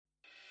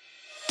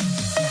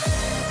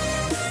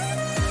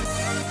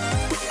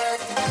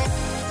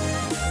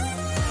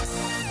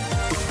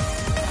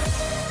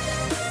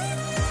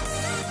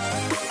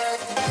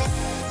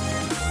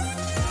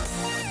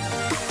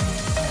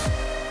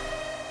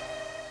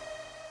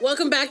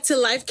Welcome back to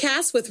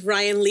Lifecast with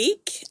Ryan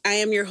Leak. I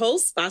am your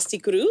host, Basti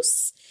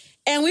Cruz.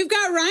 And we've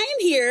got Ryan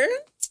here,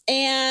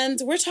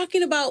 and we're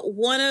talking about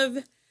one of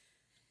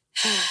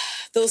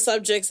those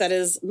subjects that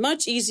is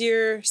much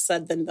easier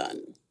said than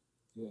done.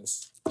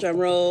 Yes. Drum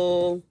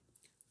roll.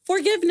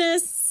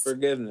 Forgiveness.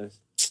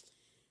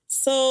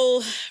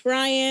 So,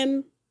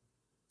 Ryan,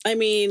 I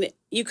mean,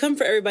 you come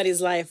for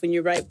everybody's life when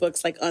you write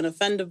books like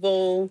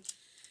Unoffendable.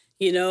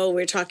 You know,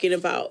 we're talking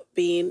about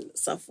being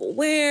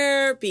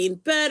self-aware, being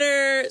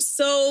better.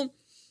 So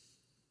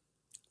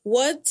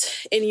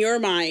what, in your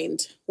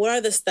mind, what are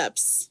the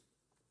steps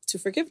to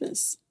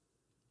forgiveness?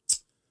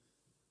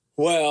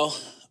 Well,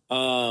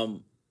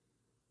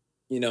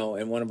 you know,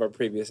 in one of our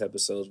previous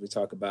episodes, we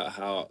talk about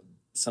how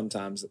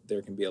sometimes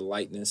there can be a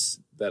lightness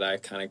that I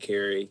kind of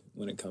carry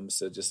when it comes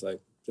to just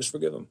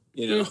forgive them,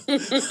 you know.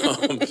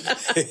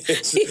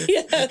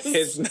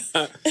 It's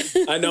not.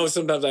 I know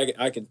sometimes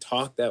I can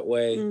talk that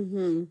way,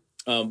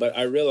 but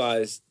I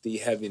realize the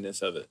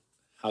heaviness of it,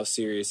 how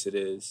serious it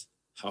is,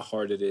 how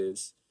hard it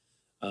is,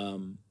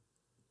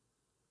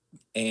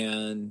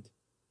 and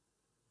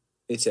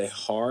it's a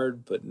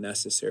hard but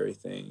necessary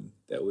thing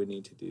that we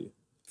need to do.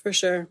 For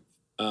sure.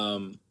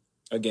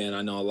 Again,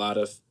 I know a lot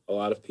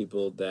of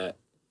people that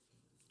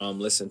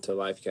listen to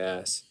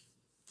Lifecast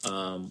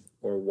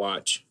or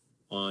watch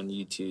on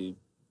YouTube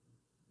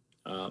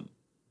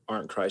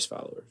aren't Christ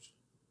followers.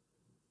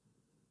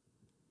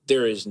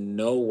 There is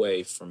no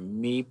way for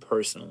me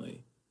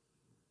personally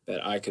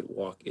that I could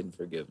walk in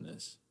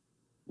forgiveness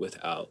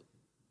without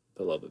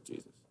the love of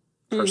Jesus,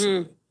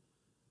 personally.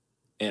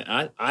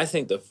 And I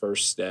think the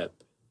first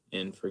step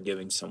in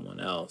forgiving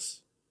someone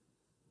else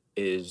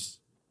is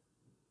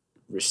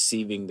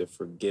receiving the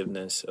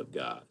forgiveness of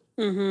God.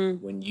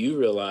 When you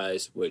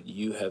realize what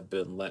you have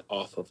been let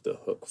off of the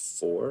hook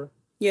for,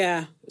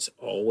 it's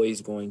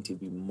always going to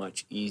be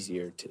much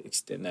easier to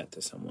extend that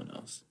to someone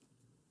else.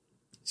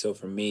 So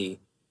for me,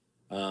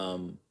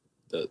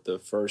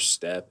 the first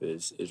step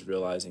is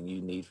realizing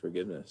you need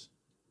forgiveness,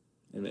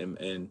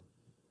 and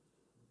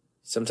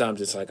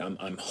sometimes it's like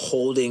I'm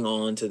holding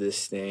on to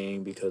this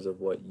thing because of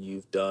what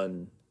you've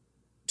done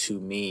to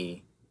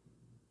me,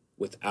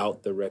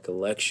 without the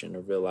recollection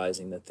of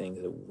realizing the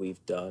things that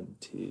we've done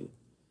to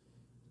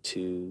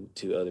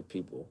other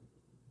people.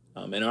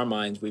 In our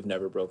minds, we've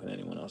never broken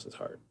anyone else's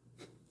heart.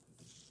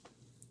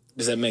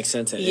 Does that make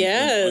sense?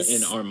 Yes.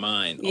 In our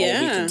mind, all we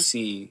can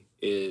see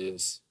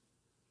is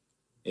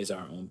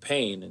our own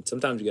pain, and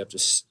sometimes you have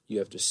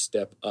to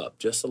step up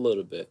just a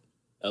little bit,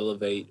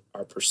 elevate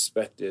our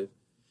perspective,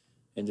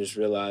 and just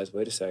realize,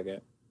 wait a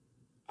second,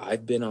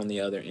 I've been on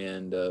the other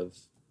end of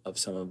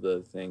some of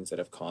the things that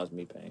have caused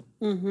me pain,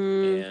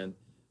 and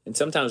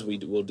sometimes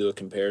we'll do a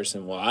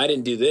comparison. Well, I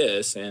didn't do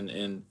this,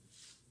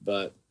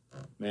 but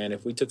man,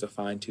 if we took a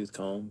fine-tooth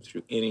comb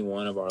through any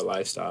one of our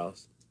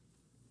lifestyles,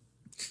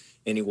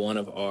 any one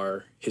of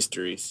our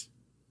histories,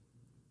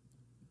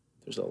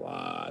 there's a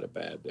lot of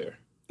bad there.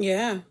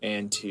 Yeah.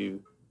 And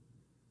to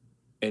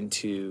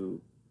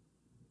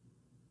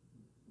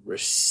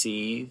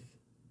receive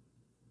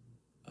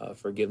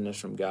forgiveness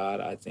from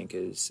God, I think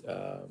is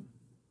the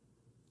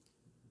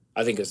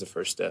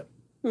first step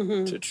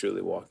to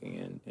truly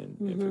walking in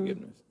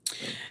forgiveness.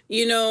 So.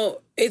 You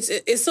know,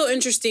 it's so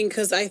interesting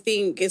because I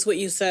think it's what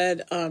you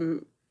said.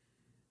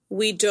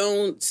 We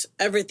don't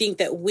ever think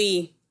that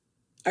we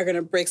are going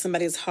to break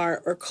somebody's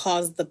heart or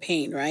cause the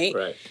pain, right?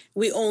 Right.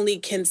 We only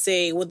can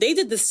say, well, they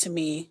did this to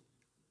me.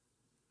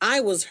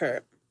 I was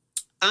hurt.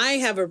 I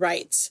have a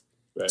right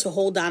to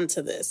hold on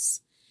to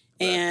this.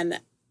 Right. And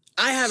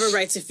I have a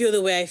right to feel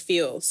the way I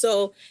feel.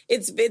 So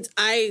it's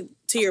to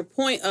your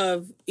point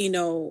of, you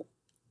know,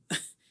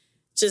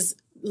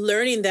 just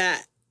learning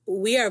that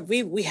we have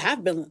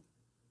been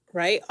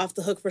right off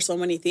the hook for so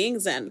many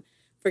things, and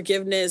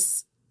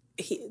forgiveness.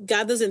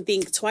 God doesn't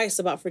think twice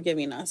about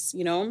forgiving us.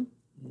 You know,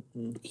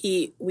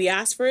 we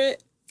ask for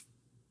it,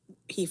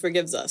 He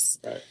forgives us.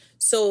 Right.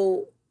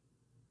 So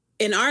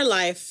in our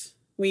life,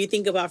 when you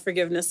think about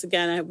forgiveness,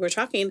 again, we're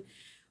talking.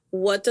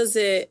 What does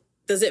it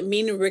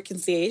mean?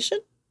 Reconciliation?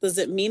 Does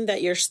it mean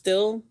that you're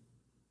still,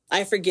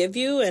 I forgive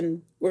you,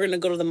 and we're gonna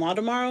go to the mall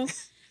tomorrow,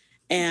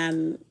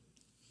 and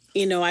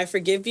you know, I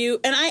forgive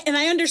you. And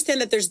I understand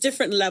that there's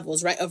different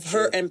levels, right, of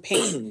hurt and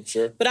pain.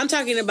 Sure. But I'm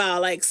talking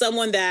about like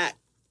someone that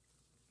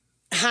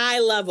high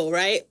level,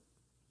 right?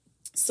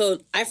 So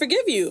I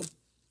forgive you.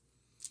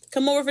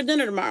 Come over for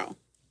dinner tomorrow.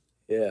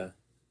 Yeah.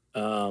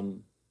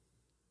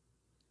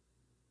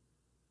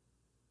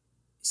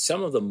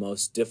 Some of the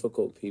most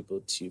difficult people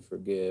to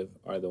forgive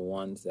are the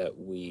ones that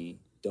we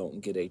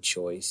don't get a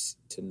choice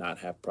to not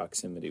have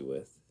proximity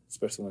with,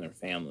 especially when they're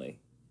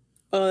family.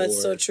 Oh,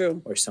 that's so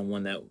true. Or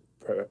someone that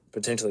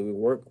potentially we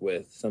work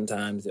with.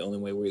 Sometimes the only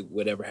way we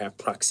would ever have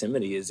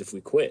proximity is if we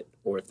quit,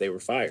 or if they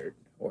were fired,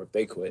 or if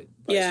they quit,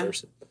 vice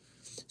versa.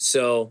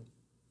 So,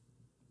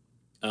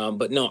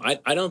 but no,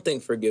 I don't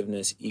think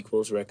forgiveness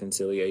equals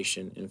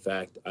reconciliation. In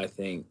fact, I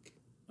think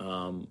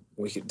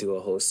we could do a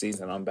whole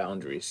season on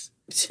boundaries.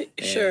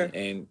 Sure.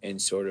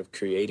 And sort of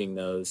creating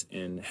those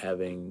and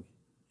having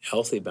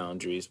healthy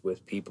boundaries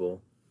with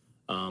people,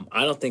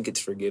 I don't think it's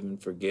forgive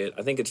and forget.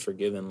 I think it's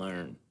forgive and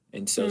learn.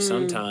 And so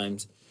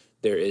sometimes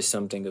there is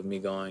something of me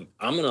going,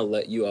 I'm going to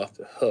let you off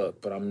the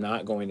hook, but I'm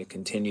not going to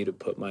continue to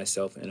put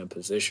myself in a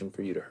position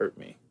for you to hurt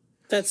me.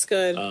 That's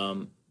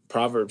good.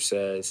 Proverbs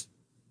says,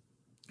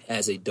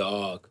 as a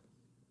dog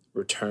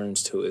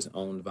returns to his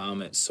own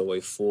vomit, so a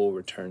fool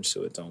returns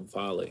to its own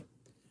folly.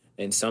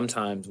 And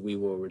sometimes we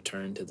will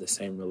return to the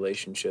same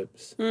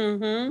relationships.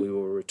 Mm-hmm. We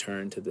will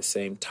return to the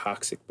same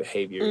toxic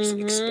behaviors,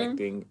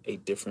 expecting a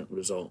different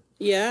result.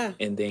 Yeah.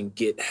 And then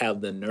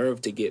have the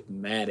nerve to get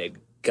mad at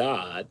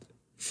God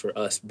for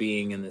us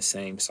being in the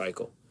same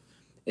cycle.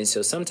 And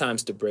so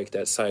sometimes to break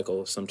that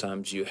cycle,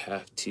 sometimes you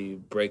have to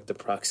break the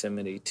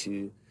proximity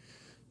to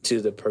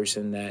the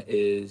person that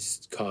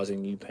is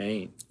causing you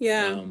pain.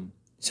 Yeah.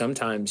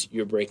 Sometimes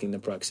you're breaking the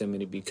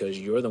proximity because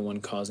you're the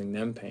one causing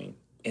them pain.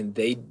 And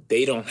they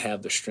don't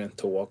have the strength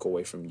to walk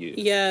away from you.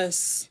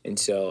 Yes. And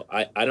so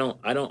I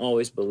don't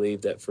always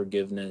believe that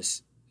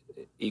forgiveness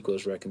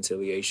equals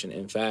reconciliation.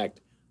 In fact,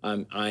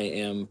 I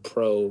am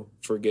pro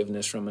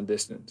forgiveness from a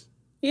distance.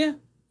 Yeah.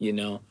 You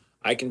know,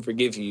 I can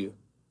forgive you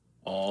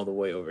all the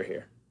way over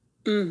here.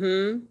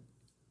 Mm-hmm.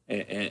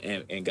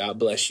 And God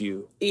bless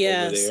you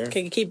yes. over there.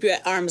 Can keep you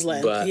at arm's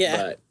length.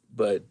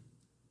 But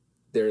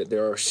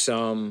there are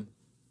some.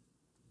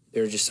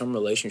 There are just some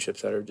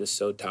relationships that are just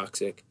so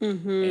toxic,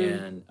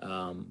 and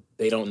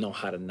they don't know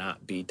how to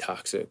not be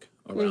toxic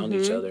around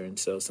each other. And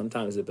so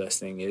sometimes the best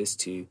thing is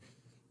to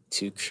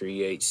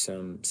create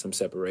some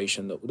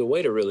separation. The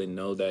way to really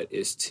know that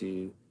is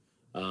to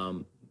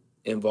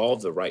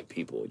involve the right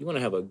people. You want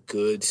to have a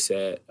good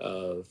set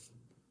of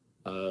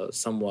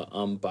somewhat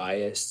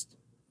unbiased,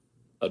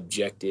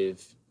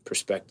 objective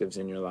perspectives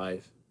in your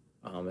life.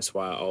 That's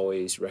why I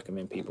always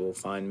recommend people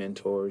find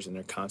mentors, and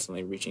they're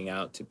constantly reaching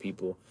out to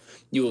people.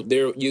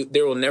 There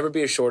will never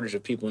be a shortage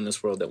of people in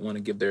this world that want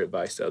to give their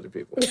advice to other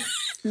people.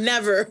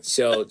 Never.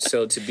 So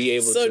to be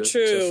able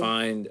to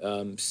find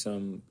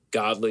some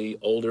godly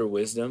older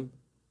wisdom,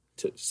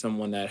 to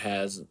someone that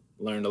has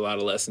learned a lot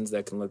of lessons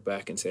that can look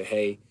back and say,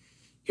 hey,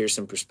 here's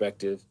some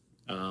perspective.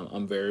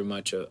 I'm very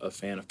much a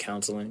fan of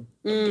counseling,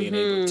 of being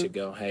able to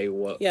go, hey,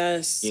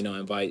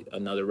 invite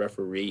another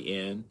referee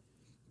in.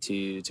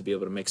 To be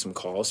able to make some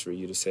calls for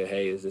you to say,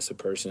 hey, is this a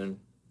person?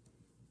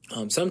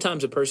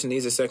 Sometimes a person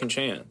needs a second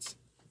chance,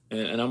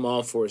 and I'm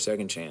all for a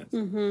second chance.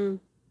 Mm-hmm.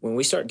 When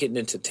we start getting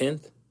into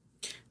 10th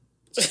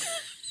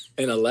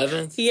and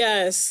 11th,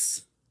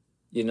 yes,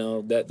 you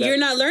know that you're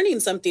not learning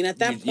something at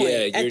that point.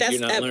 Yeah, you're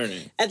not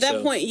learning. At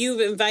that point,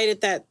 you've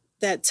invited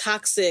that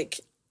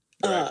toxic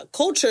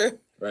culture.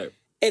 Right,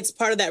 it's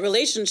part of that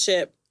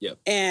relationship. Yep.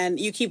 And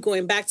you keep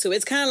going back to it.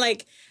 It's kind of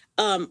like.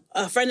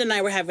 A friend and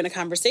I were having a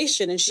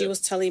conversation, and she was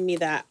telling me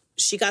that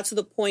she got to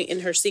the point in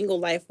her single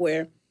life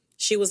where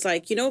she was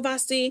like, you know,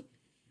 Basti,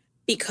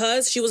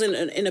 because she was in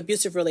an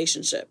abusive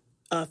relationship,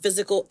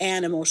 physical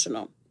and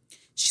emotional.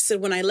 She said,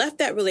 when I left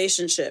that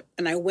relationship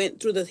and I went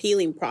through the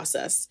healing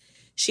process,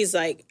 she's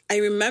like, I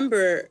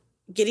remember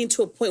getting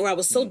to a point where I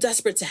was so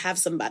desperate to have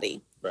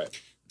somebody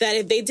that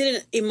if they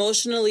didn't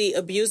emotionally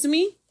abuse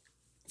me,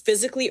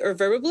 physically or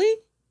verbally,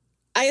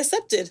 I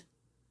accepted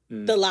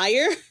the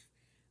liar.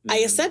 I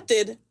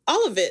accepted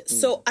all of it.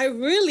 So I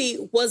really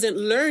wasn't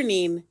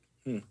learning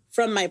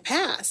from my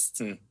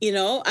past. You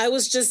know, I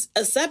was just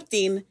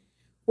accepting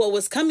what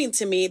was coming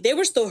to me. They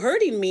were still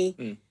hurting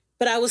me,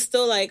 but I was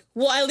still like,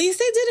 well, at least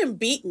they didn't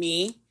beat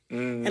me.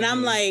 And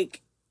I'm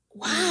like,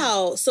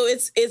 wow. So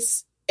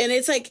it's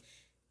like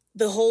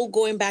the whole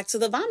going back to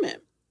the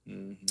vomit.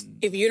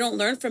 If you don't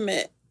learn from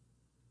it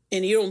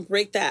and you don't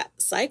break that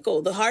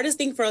cycle, the hardest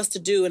thing for us to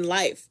do in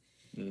life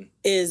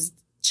is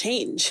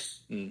change.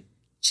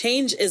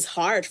 Change is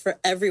hard for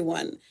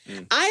everyone.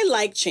 I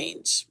like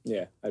change.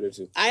 Yeah, I do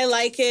too. I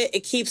like it.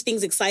 It keeps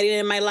things exciting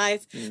in my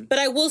life. But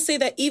I will say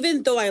that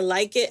even though I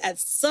like it, at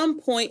some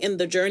point in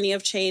the journey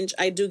of change,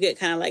 I do get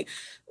kind of like,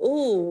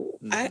 ooh,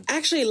 I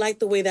actually like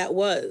the way that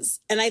was.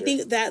 And I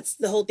think that's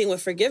the whole thing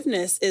with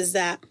forgiveness is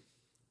that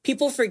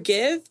people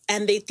forgive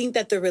and they think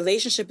that the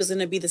relationship is going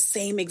to be the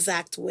same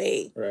exact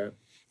way. Right.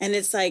 And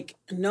it's like,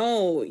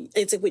 no,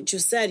 it's like what you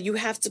said. You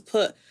have to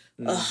put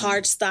a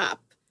hard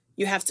stop.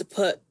 You have to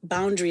put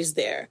boundaries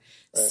there.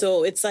 Right.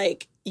 So it's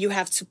like you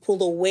have to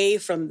pull away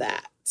from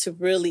that to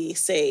really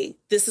say,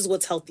 this is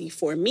what's healthy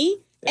for me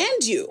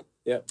and you.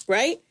 Yeah.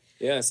 Right?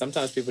 Yeah.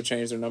 Sometimes people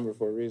change their number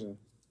for a reason.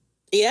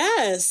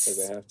 Yes.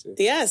 Because they have to.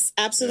 Yes,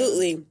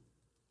 absolutely.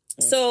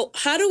 Yeah. So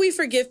how do we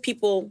forgive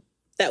people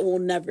that will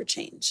never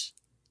change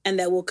and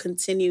that will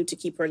continue to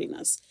keep hurting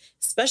us?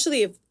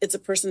 Especially if it's a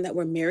person that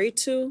we're married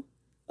to,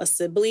 a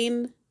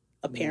sibling,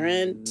 a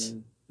parent,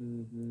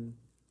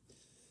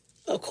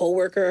 a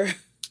coworker.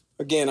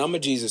 Again, I'm a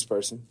Jesus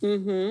person.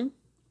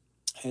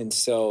 And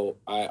so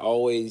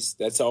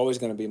that's always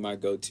going to be my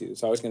go-to.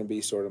 It's always going to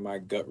be sort of my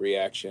gut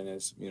reaction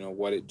is, you know,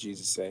 what did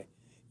Jesus say?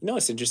 You know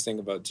what's interesting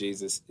about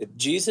Jesus? If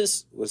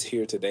Jesus was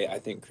here today, I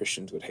think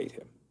Christians would hate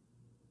him.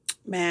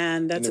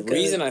 Man, that's and the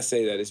reason I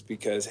say that is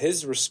because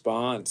his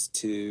response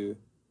to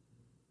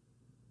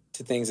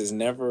things is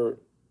never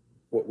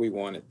what we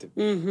want it to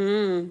be.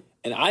 Mm-hmm.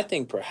 And I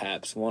think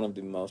perhaps one of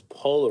the most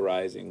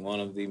polarizing, one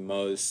of the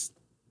most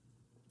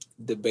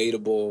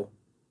debatable,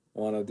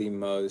 one of the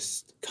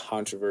most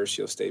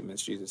controversial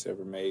statements Jesus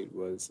ever made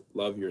was,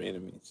 love your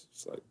enemies.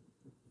 It's like,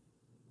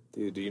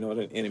 dude, do you know what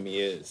an enemy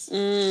is?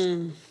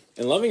 And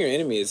loving your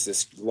enemy is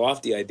this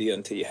lofty idea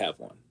until you have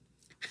one.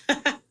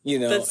 You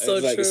know, That's so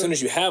it's like true. as soon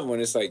as you have one,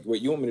 it's like,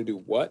 wait, you want me to do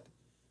what?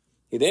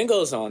 He then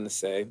goes on to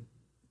say,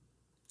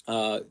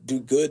 do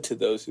good to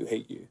those who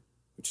hate you,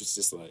 which is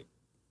just like,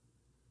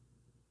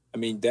 I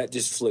mean, that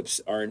just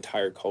flips our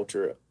entire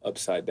culture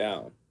upside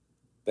down.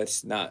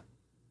 That's not,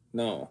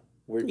 no.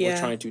 We're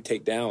trying to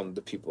take down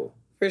the people.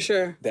 For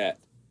sure. That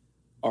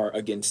are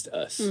against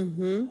us.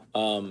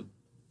 Mm-hmm.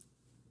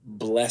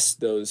 Bless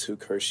those who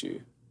curse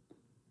you.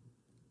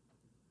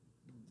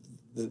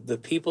 The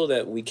people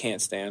that we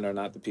can't stand are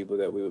not the people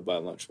that we would buy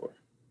lunch for.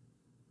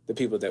 The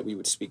people that we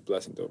would speak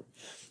blessings over.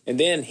 And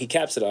then he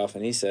caps it off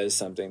and he says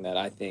something that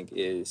I think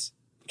is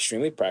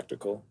extremely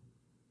practical.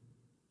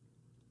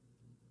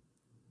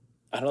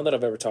 I don't know that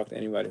I've ever talked to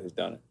anybody who's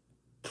done it.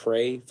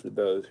 Pray for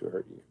those who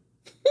hurt you.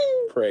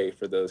 Pray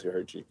for those who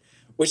hurt you.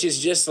 Which is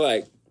just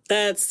like...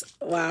 That's,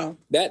 wow.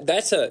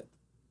 That's a...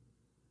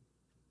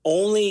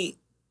 Only...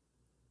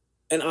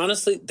 And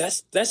honestly,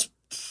 that's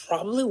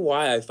probably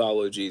why I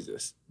follow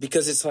Jesus.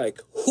 Because it's like,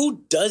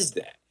 who does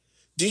that?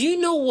 Do you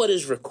know what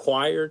is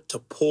required to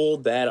pull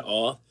that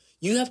off?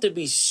 You have to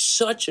be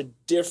such a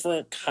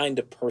different kind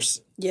of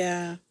person.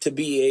 Yeah. To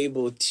be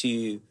able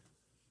to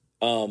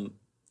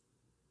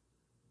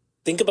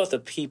think about the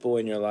people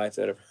in your life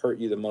that have hurt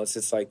you the most.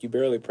 It's like you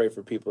barely pray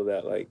for people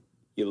that like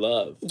you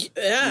love.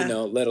 Yeah. You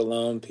know, let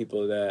alone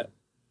people that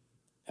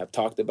have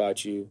talked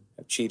about you,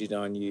 have cheated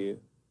on you,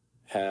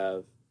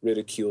 have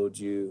ridiculed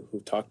you,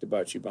 who've talked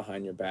about you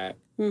behind your back.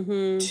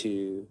 Mm-hmm.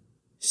 To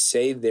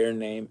say their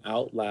name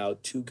out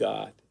loud to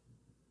God,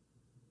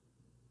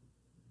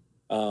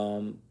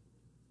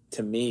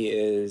 to me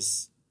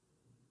is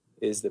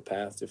the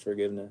path to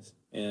forgiveness,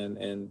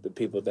 and the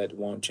people that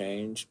won't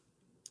change,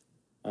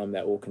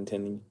 that will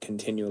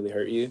continually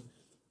hurt you.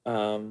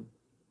 I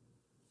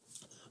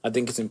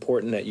think it's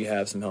important that you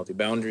have some healthy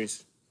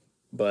boundaries,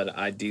 but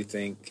I do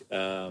think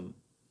I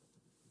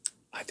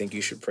think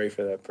you should pray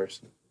for that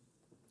person.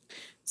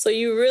 So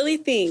you really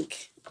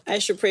think I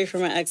should pray for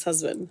my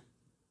ex-husband?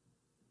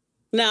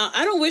 Now,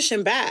 I don't wish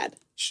him bad.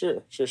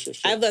 Sure.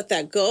 I've let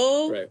that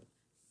go. Right.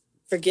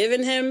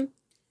 Forgiven him.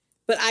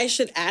 But I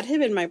should add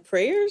him in my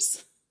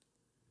prayers?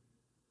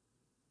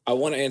 I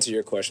want to answer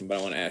your question, but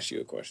I want to ask you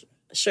a question.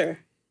 Sure.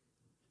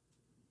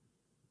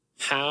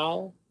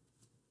 How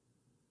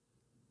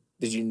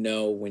did you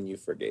know when you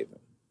forgave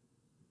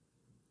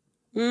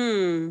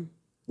him?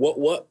 What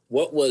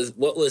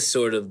was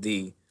sort of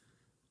the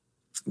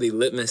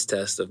litmus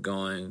test of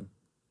going,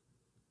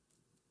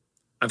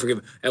 I forgive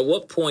him? At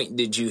what point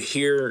did you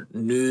hear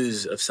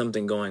news of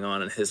something going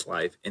on in his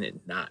life and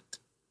it not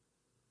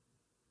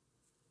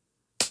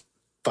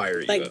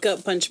fire you like up?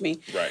 Gut punch me?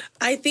 Right.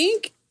 I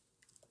think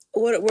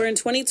we're in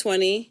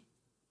 2020.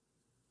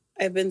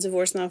 I've been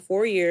divorced now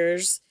 4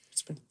 years.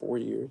 It's been 4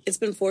 years. It's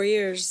been 4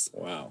 years.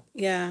 Wow.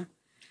 Yeah.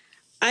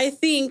 I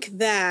think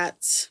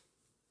that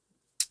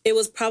it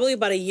was probably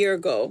about a year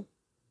ago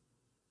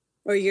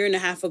or a year and a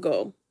half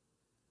ago.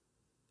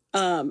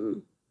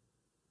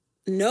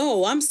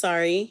 No, I'm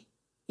sorry.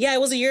 Yeah,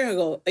 it was a year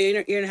ago, a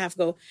year and a half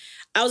ago.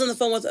 I was on the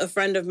phone with a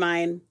friend of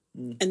mine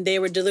and they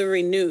were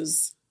delivering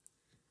news.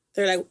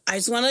 They're like, I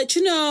just want to let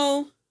you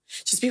know,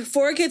 just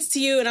before it gets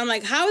to you. And I'm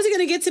like, how is it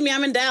going to get to me?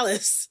 I'm in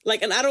Dallas.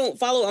 Like, and I don't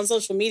follow on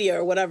social media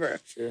or whatever.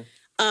 Sure.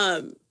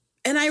 And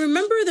I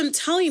remember them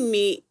telling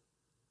me,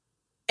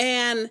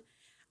 and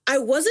I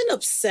wasn't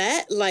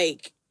upset,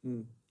 like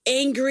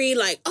angry,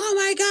 like, oh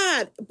my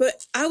God.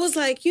 But I was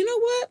like, you know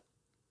what?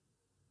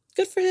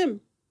 Good for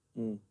him.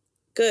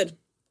 Good.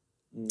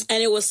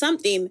 And it was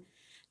something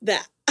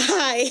that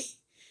I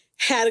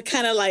had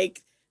kind of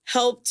like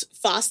helped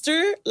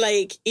foster,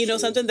 like, you know,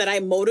 something that I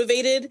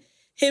motivated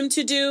him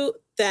to do,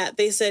 that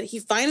they said he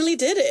finally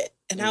did it.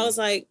 And I was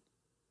like,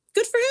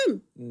 good for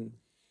him.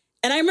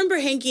 And I remember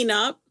hanging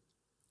up,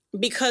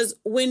 because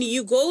when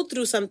you go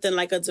through something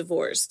like a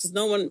divorce, because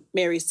no one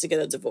marries to get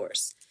a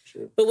divorce,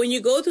 but when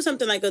you go through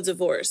something like a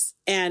divorce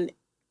and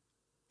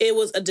it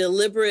was a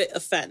deliberate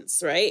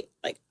offense, right?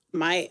 Like,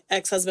 my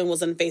ex-husband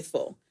was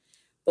unfaithful.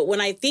 But when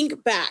I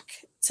think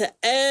back to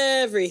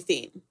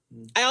everything,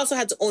 I also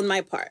had to own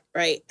my part,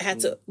 right? I had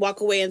to walk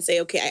away and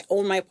say, okay, I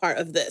own my part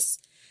of this.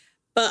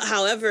 But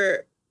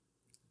however,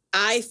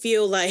 I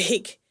feel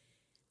like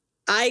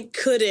I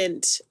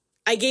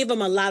gave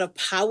him a lot of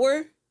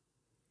power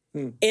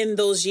in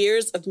those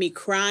years of me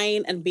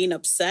crying and being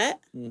upset,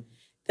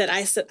 that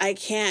I said, I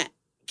can't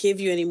give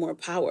you any more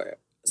power.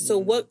 So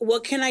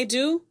what can I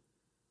do?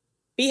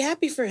 Be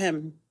happy for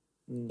him.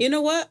 You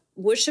know what?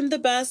 Wish him the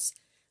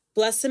best.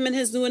 Bless him in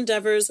his new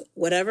endeavors,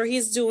 whatever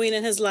he's doing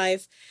in his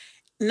life.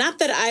 Not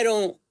that I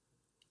don't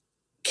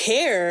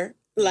care,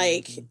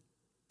 like,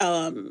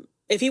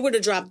 if he were to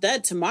drop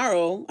dead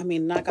tomorrow, I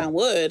mean, knock on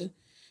wood,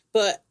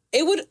 but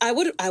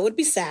I would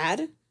be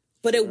sad.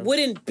 but it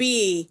wouldn't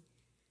be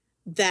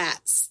that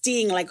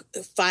sting like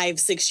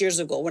 5-6 years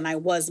ago when I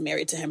was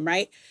married to him,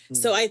 right?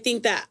 So I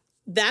think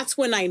that's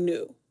when I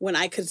knew, when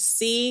I could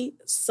see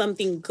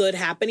something good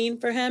happening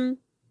for him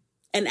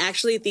and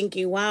actually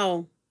thinking,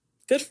 wow,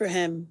 good for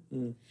him.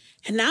 And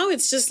now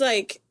it's just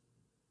like,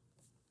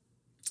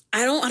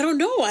 I don't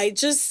know.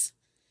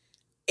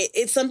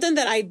 It's something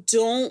that I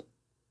don't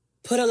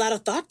put a lot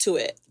of thought to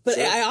it. But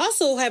sure. I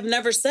also have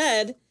never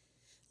said,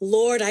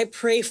 Lord, I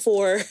pray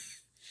for,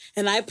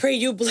 and I pray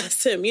you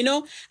bless him. You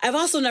know, I've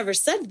also never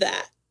said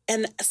that.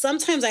 And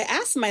sometimes I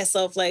ask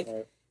myself, like,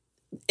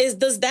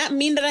 does that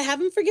mean that I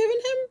haven't forgiven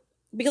him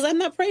because I'm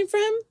not praying for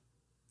him?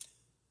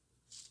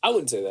 I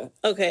wouldn't say that.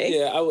 Okay.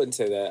 Yeah, I wouldn't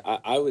say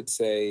that. I would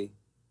say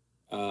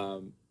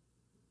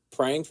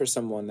praying for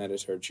someone that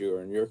has hurt you,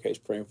 or in your case,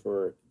 praying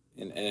for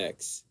an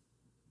ex,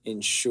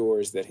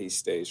 ensures that he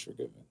stays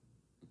forgiven.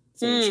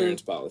 It's an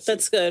insurance policy.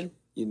 That's good.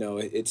 You know,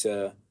 it's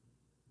a...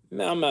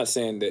 Now, I'm not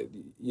saying that,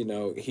 you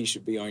know, he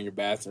should be on your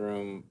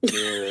bathroom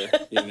mirror,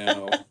 you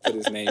know, put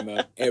his name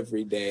up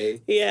every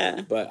day.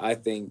 Yeah. But I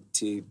think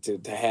to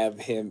have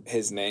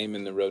his name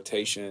in the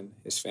rotation,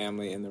 his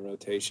family in the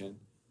rotation,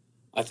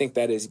 I think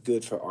that is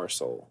good for our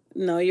soul.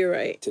 No, you're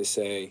right. To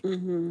say,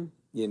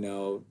 you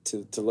know,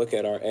 to look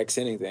at our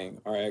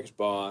anything, our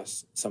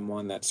ex-boss,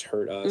 someone that's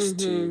hurt us,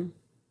 to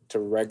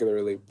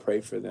regularly pray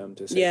for them,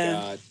 to say,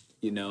 God,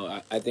 you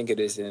know, I think it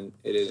is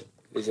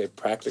a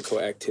practical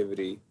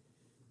activity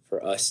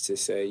for us to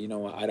say, you know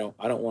what, I don't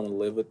want to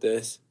live with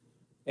this.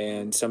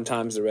 And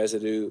sometimes the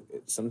residue,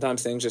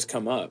 sometimes things just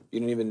come up. You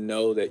don't even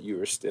know that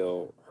you are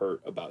still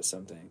hurt about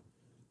something.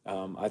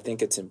 I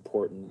think it's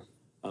important.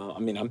 I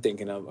mean, I'm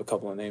thinking of a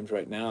couple of names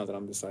right now that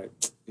I'm just like,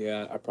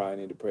 yeah, I probably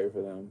need to pray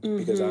for them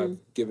because I've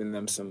given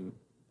them some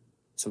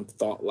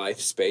thought life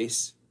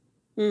space.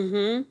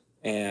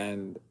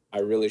 And I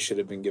really should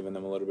have been giving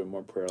them a little bit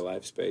more prayer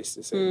life space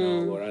to say, no,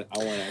 Lord, I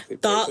want to actually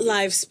pray thought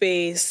life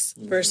space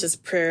versus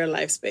prayer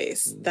life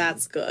space.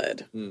 That's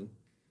good.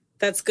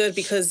 That's good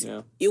because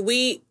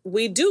we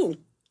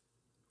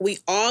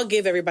all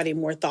give everybody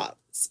more thought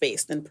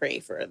space than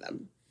pray for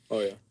them. Oh,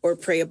 yeah. Or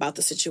pray about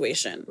the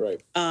situation.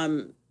 Right.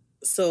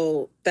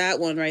 So that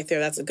one right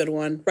there, that's a good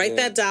one. Write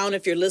that down.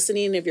 If you're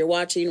listening, if you're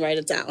watching, write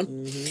it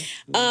down.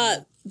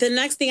 The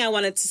next thing I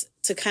wanted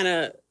to kind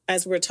of,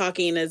 as we're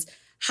talking, is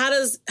how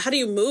do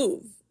you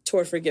move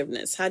toward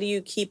forgiveness? How do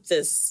you keep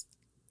this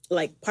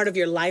like part of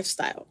your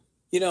lifestyle?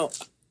 You know,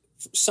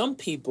 some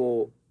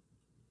people,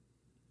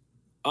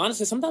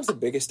 honestly, sometimes the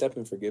biggest step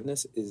in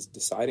forgiveness is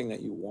deciding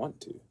that you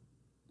want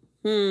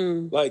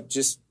to. Like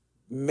just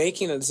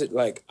making a decision,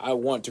 like, I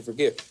want to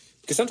forgive.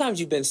 Because sometimes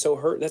you've been so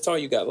hurt, that's all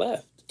you got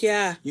left.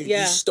 Yeah,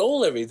 You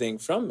stole everything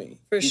from me.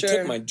 For you sure. You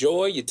took my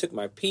joy, you took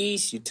my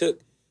peace, you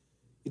took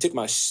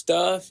my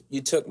stuff,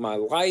 you took my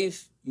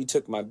life, you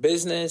took my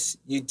business.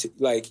 You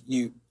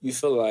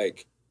feel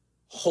like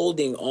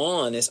holding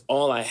on is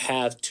all I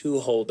have to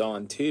hold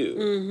on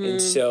to.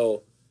 And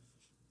so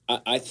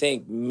I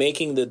think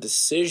making the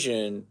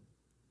decision,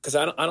 because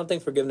I don't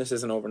think forgiveness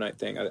is an overnight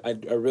thing. I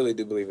really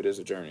do believe it is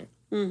a journey.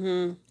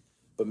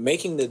 But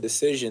making the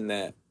decision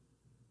that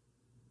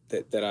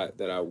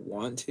I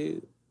want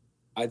to,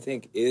 I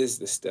think is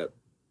the step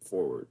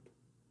forward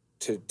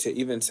to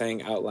even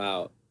saying out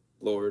loud,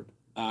 Lord,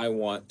 I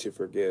want to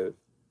forgive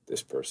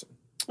this person.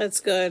 That's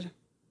good.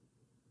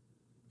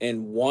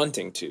 And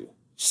wanting to.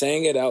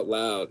 Saying it out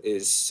loud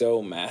is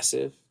so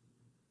massive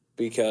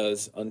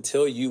because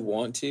until you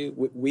want to,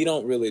 we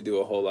don't really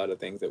do a whole lot of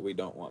things that we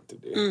don't want to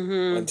do.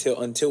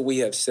 Until we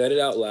have said it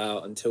out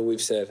loud, until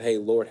we've said, hey,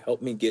 Lord,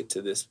 help me get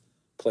to this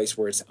place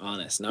where it's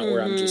honest, not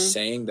where I'm just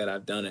saying that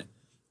I've done it,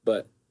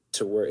 but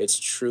to where it's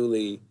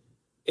truly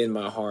in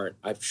my heart,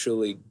 I've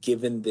truly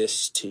given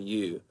this to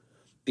you.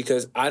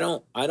 Because I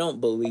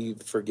don't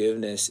believe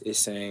forgiveness is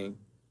saying,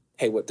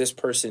 hey, what this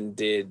person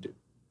did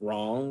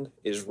wrong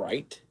is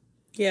right.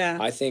 Yeah.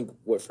 I think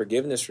what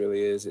forgiveness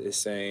really is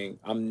saying,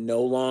 I'm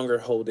no longer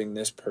holding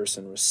this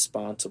person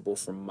responsible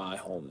for my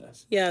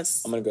wholeness.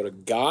 Yes. I'm going to go to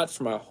God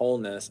for my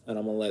wholeness, and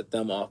I'm going to let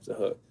them off the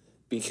hook.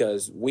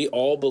 Because we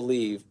all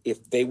believe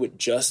if they would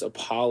just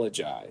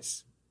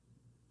apologize,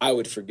 I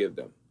would forgive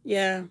them.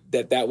 Yeah.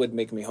 That would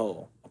make me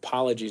whole.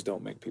 Apologies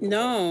don't make people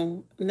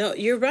whole. No,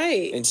 you're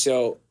right. And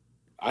so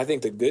I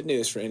think the good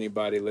news for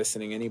anybody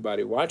listening,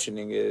 anybody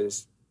watching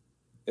is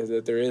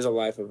that there is a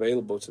life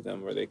available to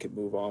them where they could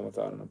move on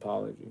without an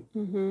apology.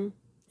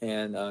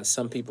 And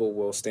some people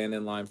will stand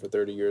in line for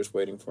 30 years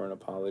waiting for an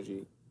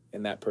apology,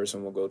 and that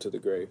person will go to the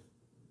grave,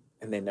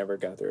 and they never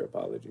got their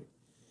apology.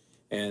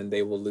 And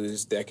they will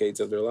lose decades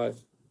of their life,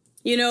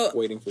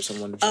 waiting for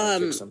someone to try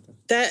to fix something.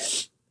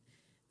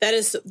 That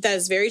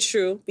is very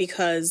true,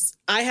 because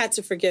I had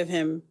to forgive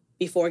him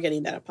before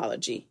getting that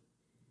apology.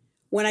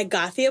 When I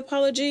got the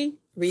apology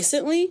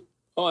recently...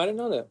 Oh, I didn't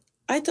know that.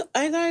 I thought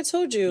I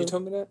told you. You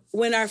told me that?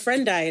 When our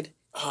friend died.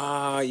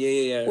 Ah,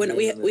 yeah. When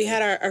we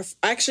had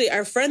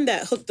our friend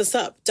that hooked us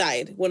up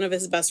died, one of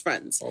his best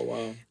friends. Oh,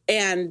 wow.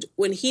 And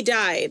when he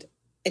died,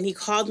 and he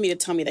called me to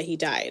tell me that he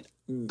died,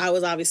 I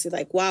was obviously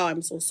like, wow,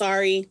 I'm so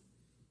sorry.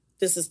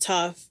 this is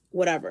tough,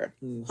 whatever.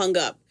 Hung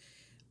up.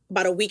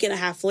 About a week and a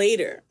half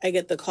later, I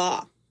get the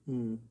call.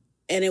 And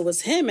it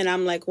was him. And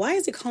I'm like, why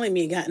is he calling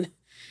me again?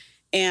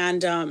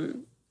 And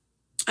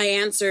I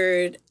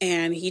answered,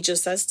 and he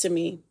just says to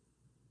me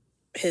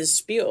his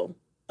spiel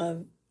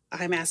of,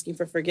 I'm asking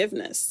for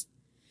forgiveness.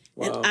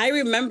 Wow. And I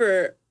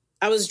remember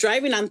I was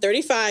driving on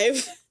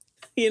 35,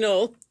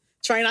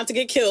 trying not to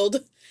get killed.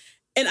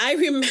 And I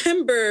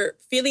remember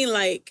feeling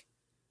like,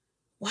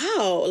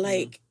 wow,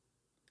 like,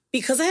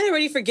 because I had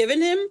already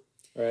forgiven him,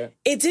 right,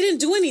 it didn't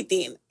do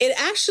anything. It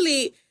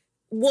actually,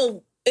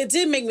 it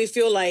did make me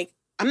feel like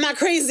I'm not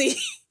crazy,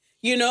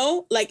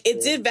 Like,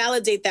 it did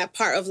validate that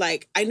part of,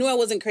 like, I knew I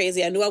wasn't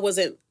crazy. I knew I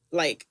wasn't,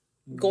 like,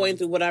 going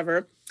through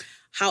whatever.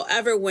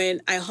 However,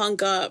 when I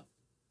hung up,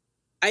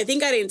 I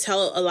think I didn't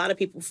tell a lot of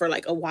people for,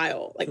 like, a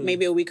while. Like,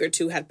 maybe a week or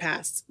two had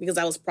passed because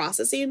I was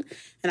processing.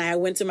 And I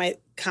went to my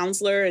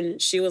counselor,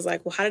 and she was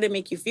like, well, how did it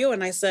make you feel?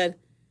 And I said,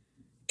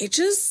 it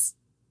just,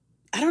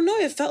 I don't know.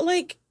 It felt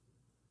like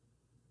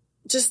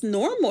just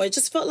normal. It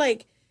just felt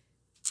like,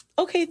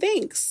 okay,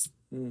 thanks.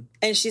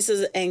 And she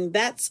says, and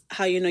that's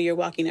how you know you're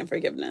walking in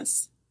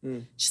forgiveness.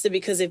 She said,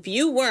 because if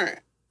you weren't,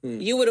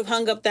 you would have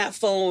hung up that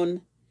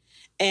phone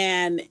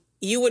and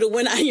you would have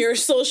went on your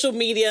social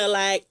media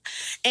like,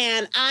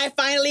 and I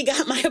finally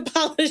got my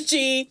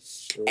apology.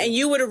 Sure. And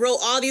you would have wrote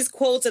all these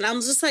quotes. And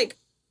I'm just like,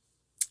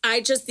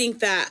 I just think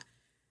that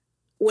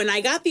when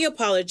I got the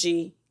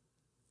apology,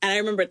 and I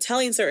remember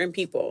telling certain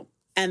people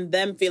and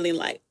them feeling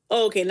like,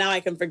 oh, okay, now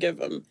I can forgive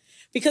them.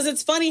 Because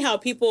it's funny how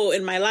people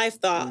in my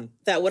life thought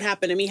that what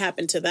happened to me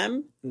happened to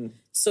them.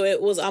 So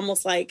it was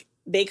almost like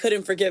they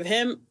couldn't forgive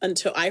him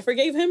until I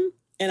forgave him.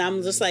 And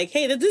I'm just like,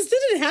 hey, this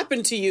didn't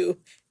happen to you.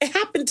 It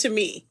happened to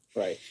me.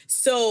 Right.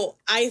 So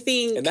I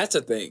think... And that's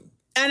a thing.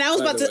 And I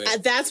was about to...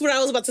 That's what I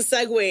was about to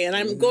segue. And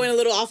I'm going a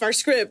little off our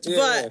script. Yeah.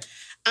 But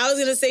I was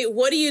going to say,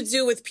 what do you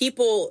do with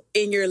people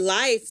in your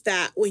life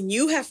that when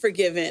you have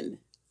forgiven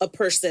a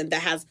person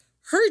that has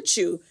hurt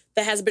you,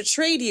 that has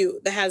betrayed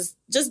you, that has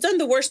just done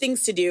the worst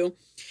things to you,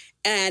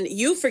 and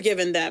you've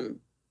forgiven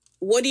them,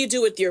 what do you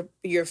do with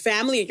your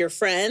family or your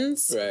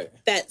friends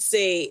that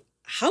say,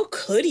 how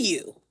could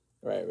you?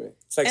 Right.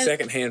 It's like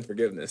secondhand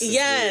forgiveness.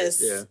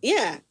 Yes.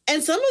 Yeah.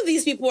 And some of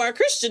these people are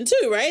Christian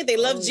too, right? They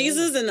love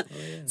Jesus.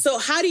 And so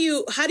how do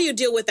you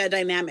deal with that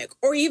dynamic?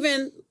 Or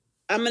even,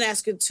 I'm going to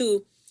ask you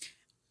too,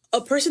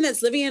 a person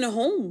that's living in a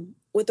home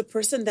with a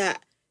person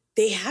that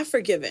they have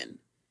forgiven.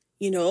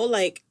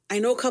 Like, I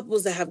know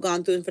couples that have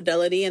gone through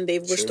infidelity and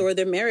they've restored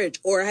their marriage.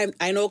 Or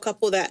I know a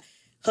couple that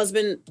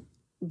husband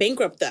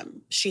bankrupt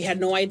them. She had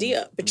no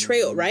idea.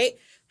 Betrayal, right?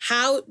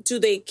 How do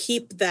they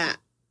keep that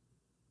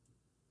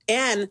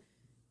and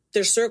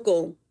their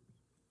circle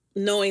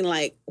knowing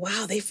like,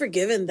 wow, they've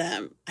forgiven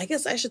them? I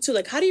guess I should too.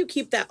 Like, how do you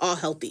keep that all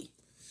healthy?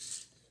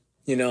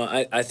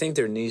 I think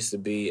there needs to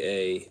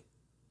be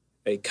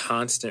a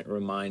constant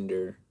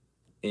reminder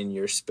in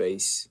your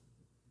space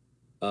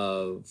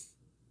of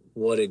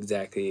what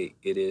exactly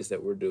it is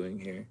that we're doing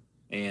here.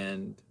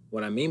 And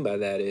what I mean by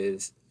that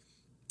is,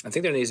 I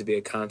think there needs to be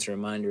a constant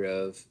reminder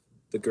of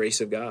the grace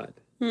of God.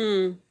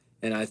 And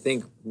I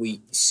think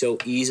we so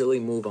easily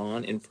move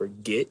on and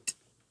forget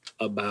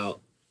about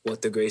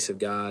what the grace of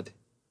God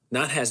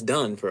not has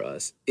done for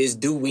us, is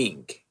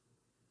doing,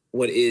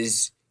 what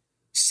is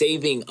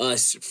saving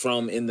us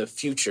from in the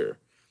future.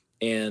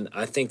 And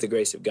I think the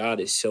grace of God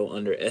is so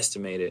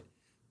underestimated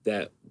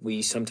that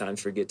we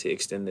sometimes forget to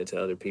extend it to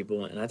other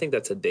people. And I think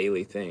that's a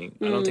daily thing.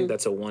 I don't think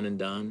that's a one and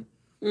done.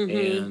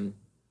 And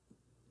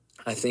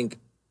I think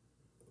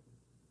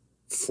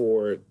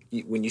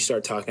when you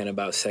start talking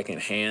about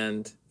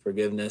secondhand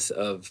forgiveness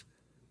of,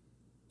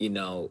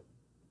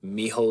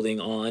 me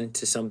holding on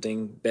to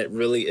something that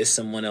really is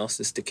someone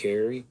else's to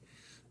carry,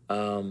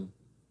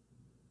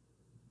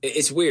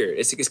 it's weird.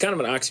 It's kind of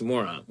an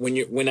oxymoron.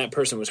 When that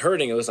person was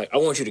hurting, it was like, I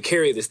want you to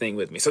carry this thing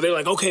with me. So they're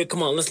like, okay,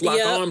 come on, let's lock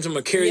arms. I'm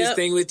going to carry this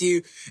thing with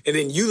you. And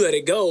then you let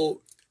it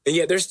go. And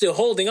yet they're still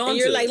holding on to it.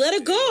 You're like, let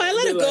it go. I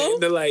let it go.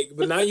 They're like,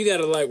 but now you got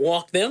to like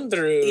walk them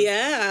through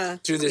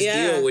this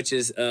deal, which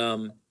is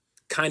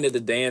kind of the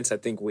dance I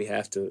think we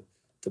have to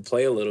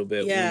play a little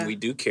bit when we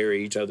do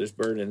carry each other's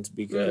burdens,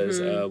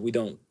 because we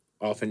don't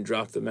often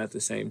drop them at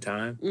the same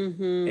time.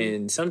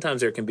 And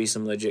sometimes there can be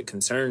some legit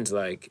concerns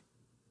like,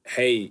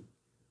 hey,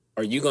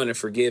 are you going to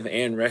forgive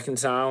and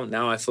reconcile?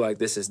 Now I feel like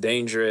this is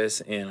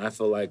dangerous, and I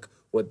feel like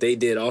what they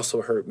did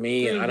also hurt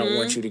me, and I don't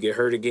want you to get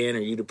hurt again or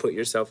you to put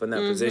yourself in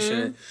that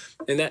position.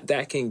 And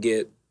that can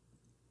get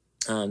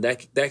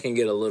that can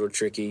get a little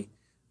tricky,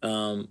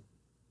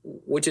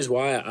 which is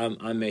why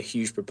I'm a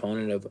huge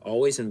proponent of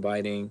always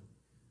inviting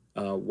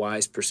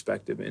wise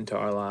perspective into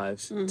our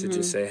lives to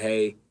just say,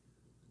 hey,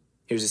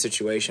 here's a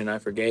situation I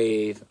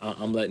forgave.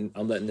 I'm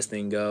letting this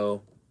thing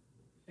go.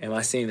 Am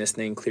I seeing this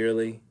thing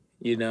clearly?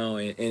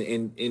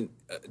 And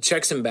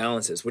checks and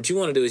balances. What you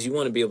want to do is you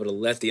want to be able to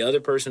let the other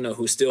person know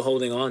who's still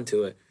holding on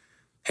to it,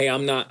 hey,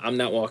 I'm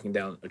not walking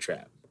down a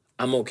trap.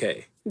 I'm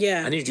okay.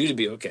 Yeah. I need you to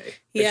be okay.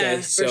 Yeah,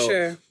 okay? For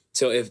sure.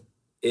 So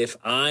if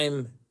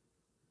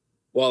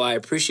while I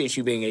appreciate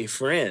you being a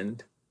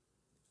friend,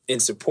 in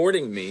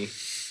supporting me,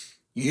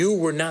 you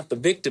were not the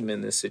victim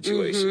in this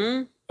situation.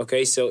 Mm-hmm.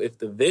 Okay, so if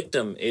the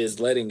victim is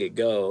letting it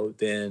go,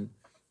 then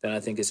I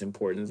think it's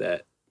important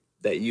that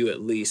you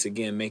at least,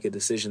 again, make a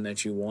decision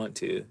that you want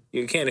to.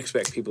 You can't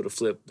expect people to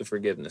flip the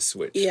forgiveness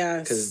switch.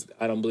 Yes. Because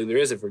I don't believe there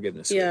is a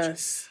forgiveness switch.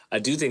 Yes. I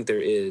do think there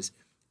is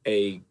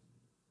a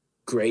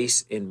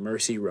grace and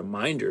mercy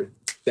reminder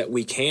that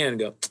we can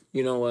go,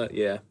 you know what,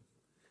 yeah,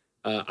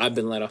 I've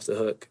been let off the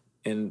hook.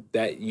 And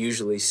that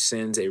usually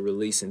sends a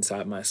release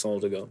inside my soul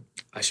to go,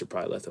 I should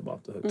probably let them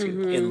off the hook too.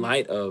 Mm-hmm. In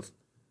light of,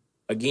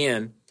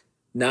 again,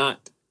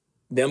 not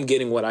them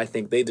getting what I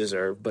think they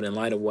deserve, but in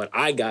light of what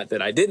I got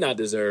that I did not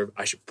deserve,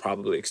 I should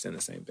probably extend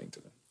the same thing to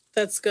them.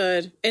 That's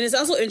good. And it's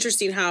also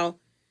interesting how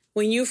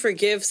when you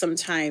forgive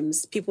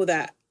sometimes people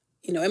that,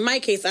 you know, in my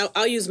case,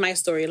 I'll use my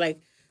story.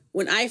 Like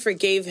when I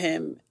forgave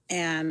him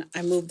and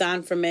I moved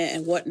on from it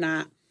and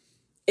whatnot,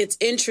 it's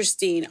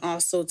interesting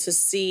also to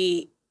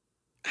see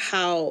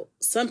how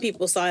some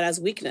people saw it as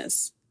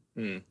weakness.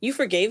 Mm. You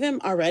forgave him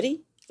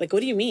already? Like, what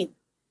do you mean?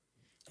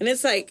 And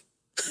it's like,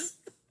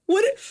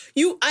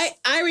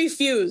 I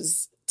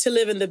refuse to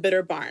live in the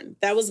bitter barn.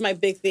 That was my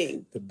big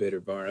thing. The bitter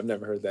barn. I've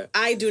never heard that.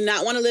 I do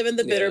not want to live in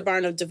the bitter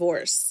barn of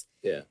divorce.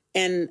 Yeah.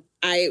 And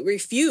I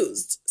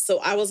refused. So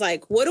I was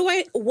like, what do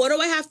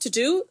I have to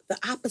do? The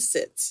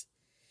opposite.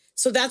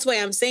 So that's why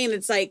I'm saying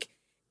it's like,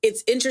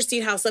 it's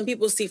interesting how some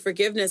people see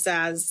forgiveness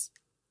as,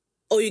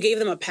 oh, you gave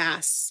them a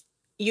pass.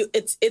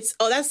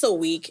 Oh, that's so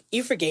weak.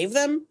 You forgave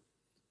them?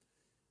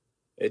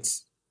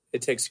 It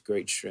takes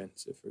great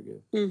strength to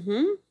forgive.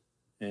 Mm-hmm.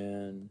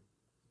 And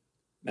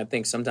I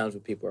think sometimes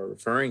what people are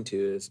referring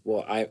to is,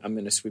 well, I'm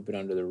going to sweep it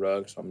under the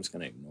rug, so I'm just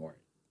going to ignore it.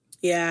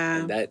 Yeah.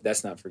 And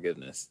that's not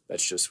forgiveness.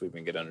 That's just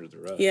sweeping it under the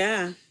rug.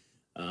 Yeah.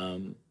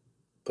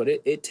 But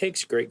it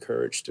takes great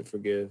courage to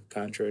forgive,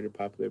 contrary to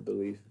popular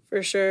belief.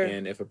 For sure.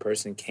 And if a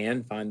person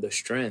can find the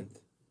strength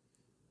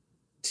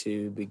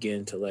to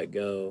begin to let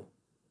go,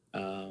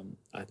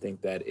 I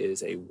think that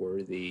is a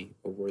worthy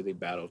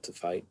battle to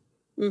fight.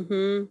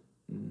 Mm-hmm.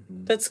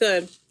 Mm-hmm. That's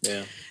good.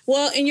 Yeah.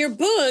 Well, in your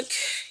book,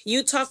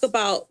 you talk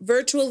about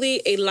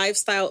virtually a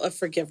lifestyle of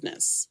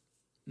forgiveness.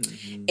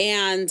 Mm-hmm.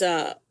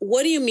 And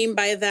what do you mean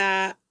by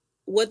that?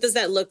 What does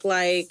that look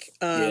like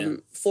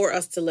for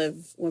us to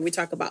live when we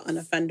talk about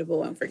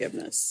unoffendable and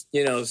forgiveness?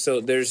 You know,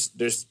 so there's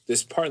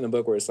this part in the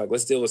book where it's like,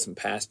 let's deal with some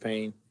past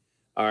pain.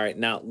 All right,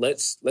 now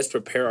let's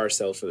prepare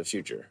ourselves for the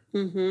future,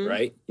 mm-hmm.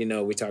 right? You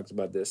know, we talked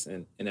about this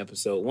in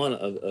episode 1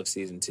 of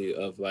season 2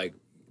 of like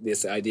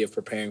this idea of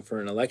preparing for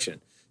an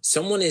election.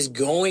 Someone is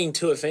going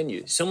to offend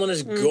you. Someone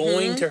is mm-hmm.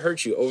 going to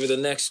hurt you over the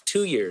next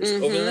 2 years,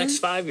 mm-hmm. over the next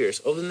 5 years,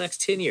 over the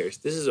next 10 years.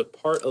 This is a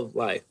part of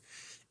life.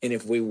 And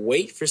if we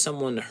wait for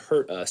someone to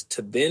hurt us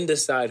to then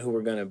decide who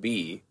we're going to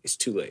be, it's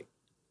too late.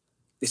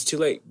 It's too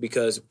late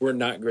because we're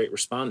not great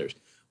responders.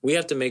 We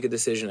have to make a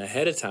decision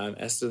ahead of time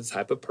as to the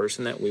type of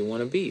person that we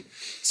want to be.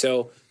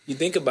 So you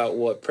think about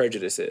what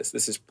prejudice is.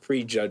 This is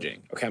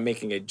prejudging. Okay, I'm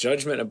making a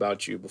judgment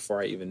about you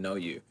before I even know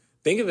you.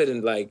 Think of it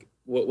in like,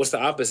 what's the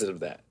opposite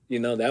of that? You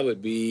know, that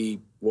would be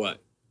what?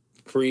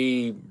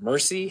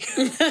 Pre-mercy?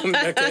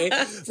 Okay?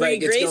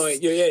 Like it's going,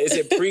 is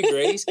it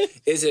pre-grace?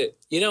 Is it,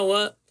 you know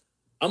what?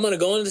 I'm going to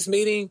go into this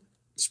meeting.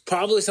 It's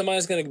probably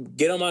somebody's going to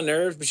get on my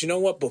nerves. But you know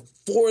what?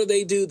 Before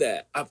they do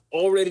that, I've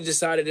already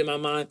decided in my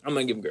mind, I'm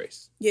going to give them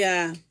grace.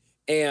 Yeah.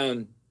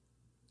 And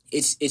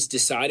it's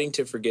deciding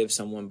to forgive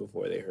someone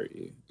before they hurt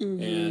you.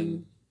 Mm-hmm.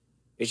 And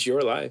it's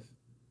your life.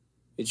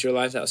 It's your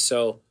lifestyle.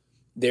 So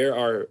there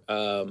are,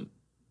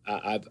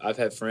 I've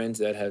had friends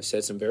that have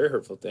said some very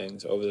hurtful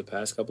things over the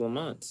past couple of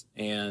months.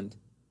 And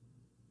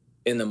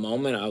in the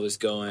moment I was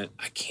going,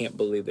 I can't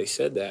believe they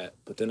said that.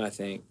 But then I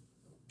think,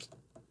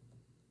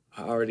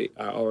 I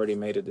already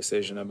made a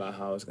decision about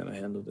how I was going to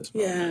handle this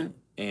moment.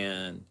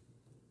 Yeah.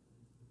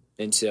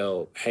 And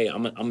so, hey,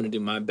 I'm going to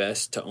do my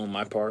best to own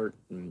my part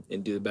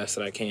and do the best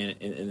that I can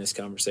in this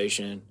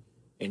conversation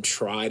and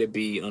try to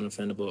be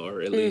unoffendable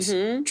or at least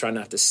mm-hmm. try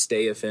not to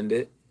stay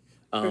offended.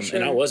 Sure.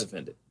 And I was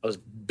offended. I was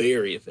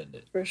very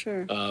offended. For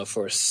sure.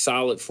 For a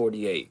solid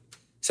 48.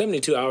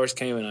 72 hours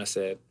came and I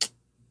said,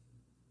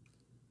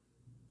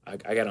 I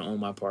got to own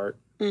my part.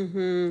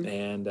 Mm-hmm.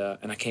 And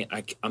I can't.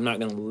 I'm not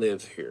going to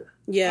live here.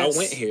 Yes. I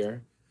went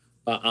here,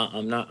 but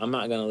I'm not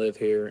going to live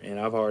here. And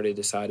I've already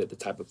decided the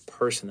type of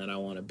person that I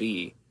want to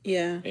be.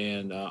 Yeah.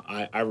 And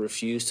I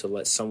refuse to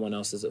let someone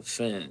else's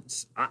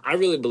offense. I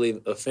really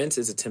believe offense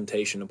is a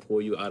temptation to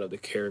pull you out of the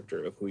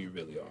character of who you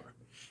really are.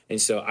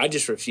 And so I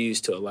just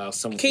refuse to allow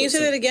someone. Can you say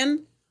that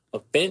again?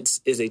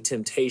 Offense is a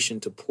temptation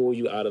to pull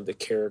you out of the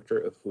character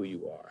of who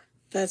you are.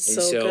 That's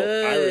and so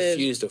good. I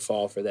refuse to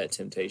fall for that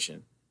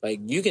temptation. Like,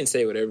 you can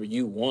say whatever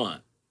you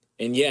want.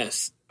 And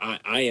yes,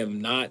 I am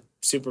not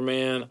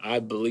Superman. I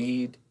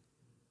bleed.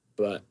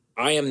 But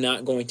I am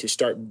not going to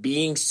start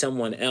being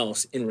someone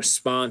else in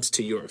response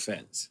to your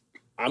offense.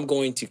 I'm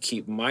going to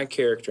keep my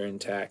character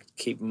intact,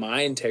 keep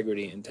my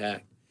integrity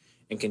intact,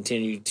 and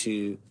continue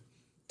to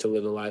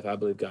live the life I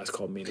believe God's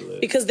called me to live.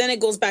 Because then it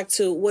goes back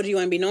to, what do you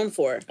want to be known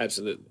for?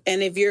 Absolutely.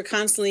 And if you're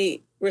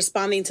constantly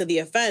responding to the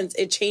offense,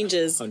 it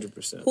changes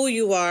 100%. who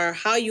you are,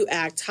 how you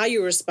act, how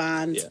you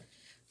respond. Yeah.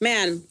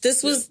 Man,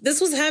 this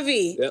was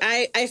heavy. Yep.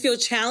 I feel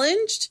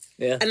challenged,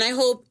 and I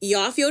hope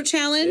y'all feel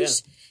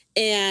challenged.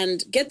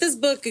 And get this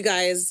book, you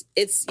guys.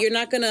 It's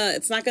not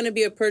gonna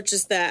be a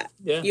purchase that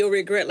you'll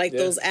regret, like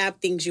those app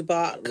things you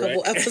bought a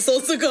couple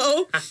episodes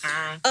ago.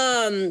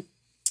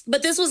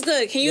 But this was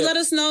good. Can you let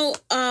us know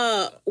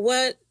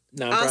what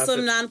awesome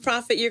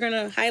nonprofit you're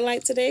gonna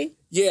highlight today?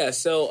 Yeah.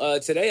 So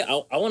today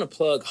I want to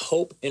plug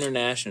Hope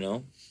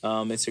International.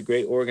 It's a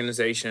great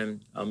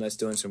organization that's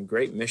doing some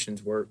great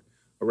missions work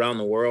around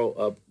the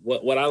world.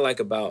 What I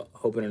like about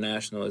Hope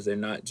International is they're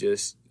not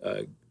just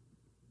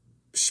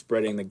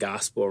spreading the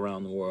gospel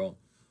around the world.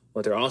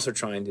 What they're also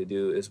trying to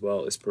do as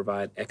well is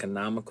provide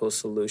economical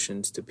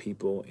solutions to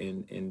people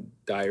in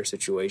dire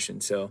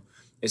situations. So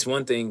it's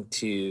one thing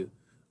to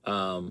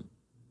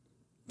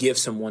give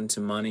someone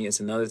some money. It's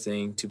another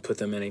thing to put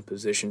them in a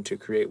position to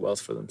create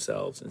wealth for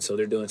themselves. And so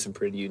they're doing some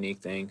pretty unique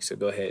things. So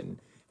go ahead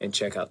and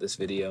check out this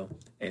video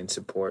and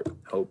support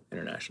Hope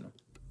International.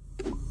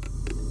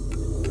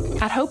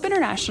 At Hope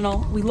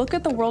International, we look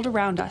at the world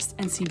around us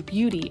and see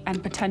beauty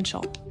and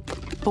potential.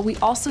 But we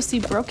also see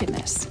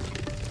brokenness,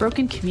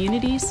 broken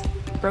communities,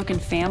 broken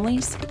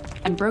families,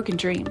 and broken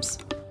dreams.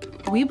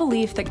 We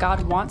believe that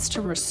God wants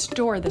to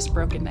restore this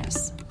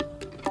brokenness.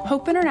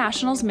 Hope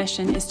International's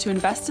mission is to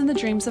invest in the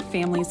dreams of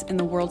families in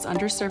the world's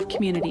underserved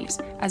communities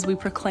as we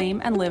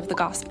proclaim and live the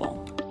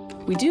gospel.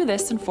 We do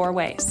this in 4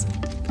 ways.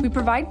 We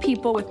provide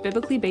people with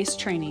biblically based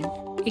training,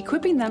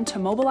 equipping them to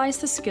mobilize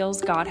the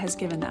skills God has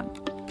given them.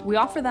 We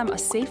offer them a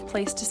safe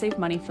place to save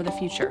money for the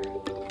future.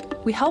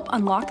 We help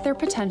unlock their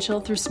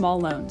potential through small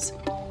loans.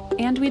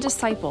 And we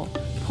disciple,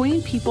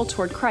 pointing people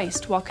toward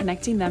Christ while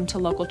connecting them to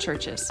local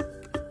churches.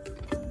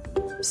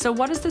 So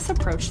what does this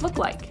approach look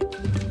like?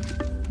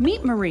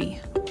 Meet Marie.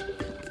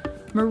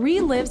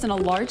 Marie lives in a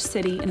large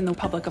city in the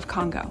Republic of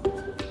Congo.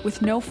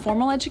 With no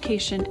formal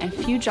education and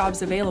few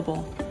jobs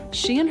available,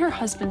 she and her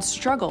husband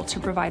struggle to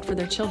provide for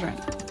their children.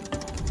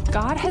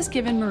 God has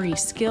given Marie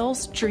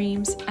skills,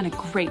 dreams, and a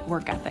great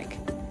work ethic.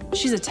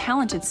 She's a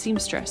talented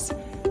seamstress,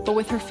 but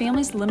with her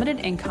family's limited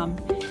income,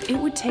 it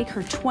would take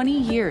her 20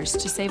 years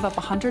to save up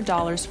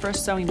 $100 for a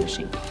sewing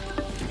machine.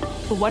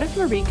 But what if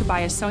Marie could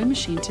buy a sewing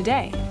machine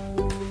today?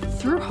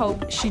 Through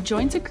Hope, she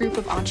joins a group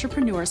of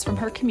entrepreneurs from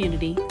her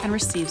community and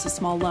receives a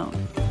small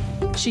loan.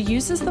 She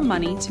uses the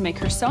money to make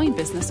her sewing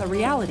business a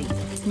reality,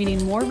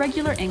 meaning more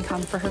regular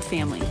income for her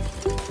family.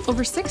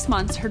 Over 6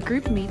 months, her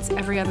group meets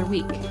every other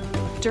week.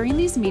 During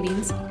these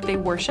meetings, they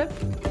worship,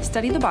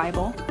 study the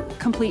Bible,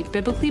 complete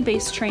biblically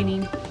based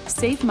training,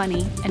 save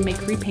money, and make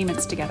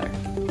repayments together.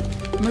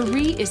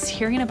 Marie is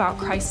hearing about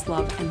Christ's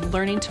love and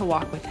learning to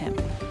walk with him.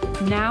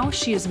 Now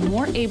she is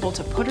more able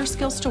to put her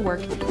skills to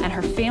work, and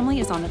her family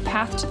is on the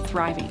path to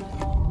thriving.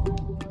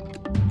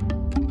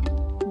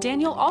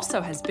 Daniel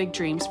also has big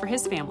dreams for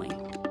his family.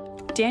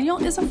 Daniel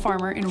is a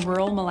farmer in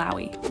rural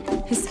Malawi.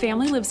 His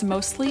family lives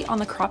mostly on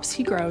the crops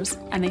he grows,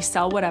 and they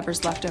sell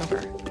whatever's left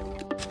over.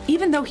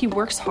 Even though he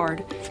works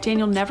hard,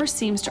 Daniel never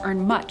seems to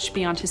earn much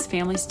beyond his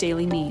family's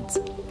daily needs.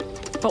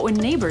 But when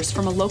neighbors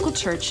from a local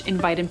church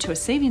invite him to a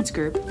savings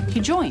group,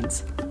 he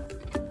joins.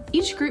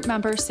 Each group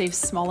member saves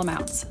small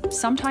amounts,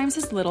 sometimes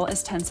as little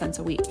as 10 cents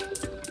a week.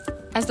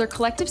 As their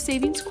collective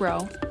savings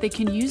grow, they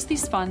can use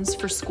these funds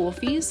for school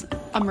fees,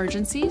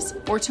 emergencies,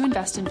 or to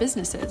invest in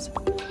businesses.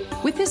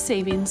 With his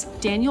savings,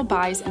 Daniel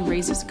buys and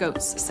raises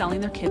goats,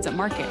 selling their kids at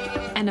market,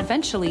 and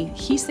eventually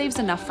he saves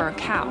enough for a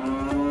cow.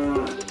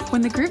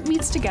 When the group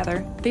meets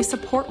together, they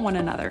support one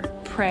another,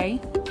 pray,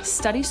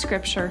 study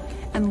scripture,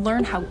 and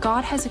learn how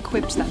God has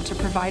equipped them to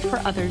provide for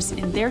others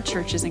in their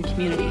churches and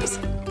communities.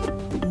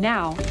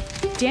 Now,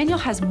 Daniel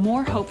has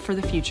more hope for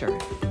the future.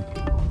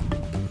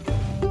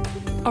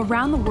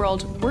 Around the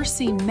world, we're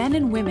seeing men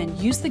and women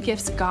use the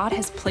gifts God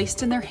has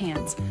placed in their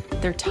hands,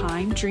 their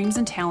time, dreams,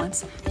 and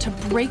talents, to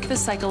break the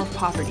cycle of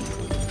poverty.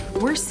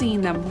 We're seeing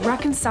them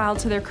reconciled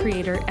to their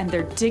Creator and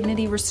their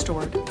dignity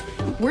restored.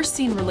 We're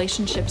seeing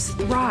relationships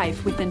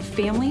thrive within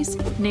families,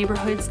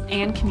 neighborhoods,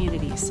 and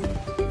communities.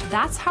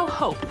 That's how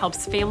Hope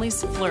helps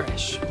families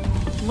flourish.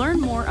 Learn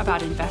more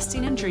about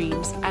investing in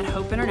dreams at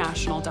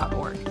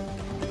hopeinternational.org.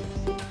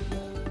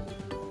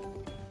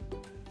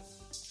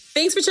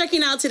 Thanks for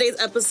checking out today's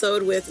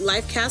episode with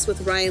Lifecast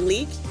with Ryan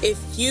Leak. If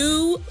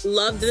you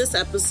loved this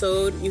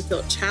episode, you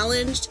felt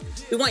challenged,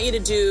 we want you to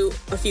do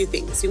a few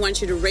things. We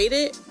want you to rate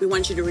it, we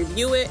want you to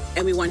review it,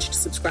 and we want you to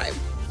subscribe.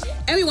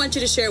 And we want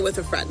you to share it with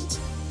a friend.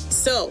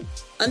 So,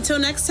 until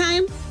next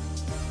time,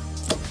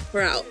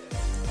 we're out.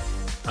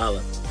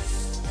 Holla.